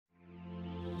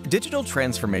Digital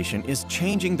transformation is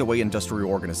changing the way industrial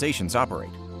organizations operate.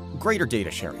 Greater data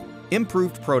sharing,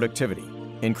 improved productivity,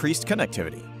 increased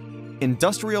connectivity.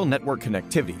 Industrial network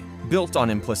connectivity, built on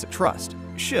implicit trust,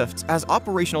 shifts as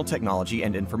operational technology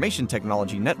and information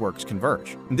technology networks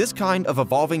converge. This kind of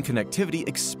evolving connectivity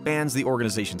expands the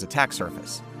organization's attack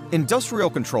surface. Industrial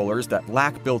controllers that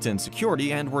lack built-in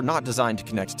security and were not designed to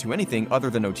connect to anything other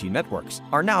than OT networks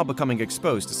are now becoming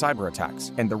exposed to cyber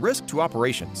attacks, and the risk to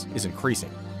operations is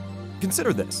increasing.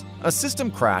 Consider this. A system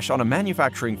crash on a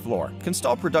manufacturing floor can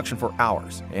stall production for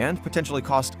hours and potentially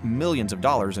cost millions of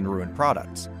dollars in ruined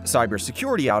products.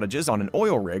 Cybersecurity outages on an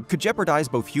oil rig could jeopardize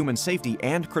both human safety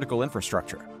and critical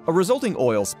infrastructure. A resulting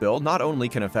oil spill not only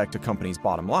can affect a company's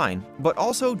bottom line, but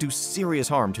also do serious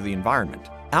harm to the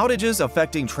environment. Outages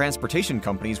affecting transportation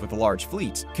companies with large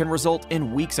fleets can result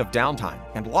in weeks of downtime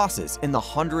and losses in the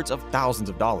hundreds of thousands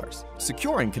of dollars.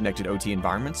 Securing connected OT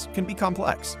environments can be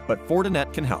complex, but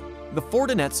Fortinet can help. The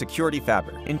Fortinet security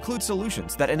fabric includes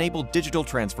solutions that enable digital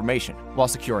transformation while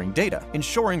securing data,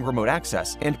 ensuring remote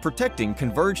access, and protecting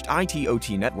converged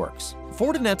IT-OT networks.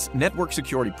 Fortinet's network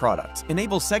security products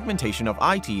enable segmentation of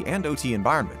IT and OT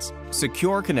environments,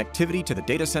 secure connectivity to the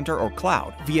data center or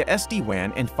cloud via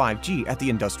SD-WAN and 5G at the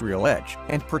industrial edge,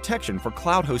 and protection for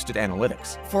cloud-hosted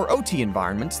analytics. For OT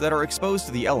environments that are exposed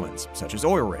to the elements, such as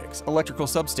oil rigs, electrical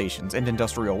substations, and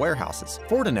industrial warehouses,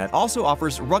 Fortinet also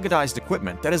offers ruggedized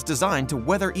equipment that is designed to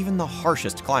weather even the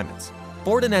harshest climates.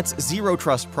 Fortinet's Zero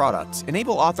Trust products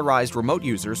enable authorized remote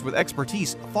users with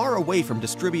expertise far away from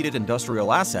distributed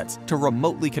industrial assets to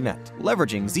remotely connect,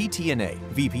 leveraging ZTNA,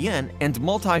 VPN, and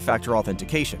multi-factor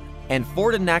authentication. And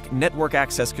Fortinet Network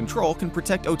Access Control can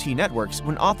protect OT networks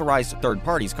when authorized third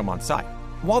parties come on site.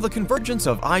 While the convergence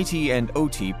of IT and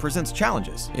OT presents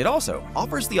challenges, it also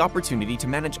offers the opportunity to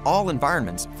manage all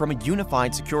environments from a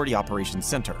unified security operations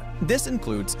center. This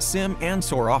includes SIEM and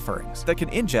SOAR offerings that can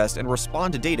ingest and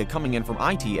respond to data coming in from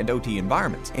IT and OT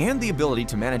environments, and the ability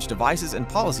to manage devices and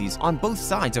policies on both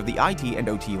sides of the IT and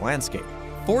OT landscape.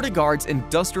 FortiGuard's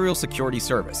Industrial Security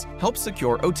Service helps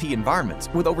secure OT environments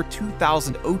with over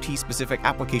 2,000 OT-specific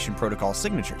application protocol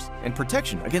signatures and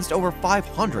protection against over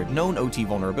 500 known OT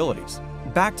vulnerabilities.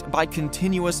 Backed by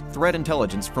continuous threat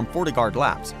intelligence from FortiGuard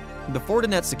Labs, the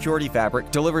Fortinet security fabric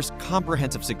delivers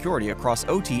comprehensive security across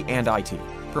OT and IT,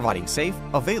 providing safe,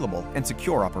 available, and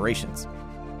secure operations.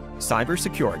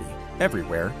 Cybersecurity,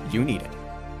 everywhere you need it.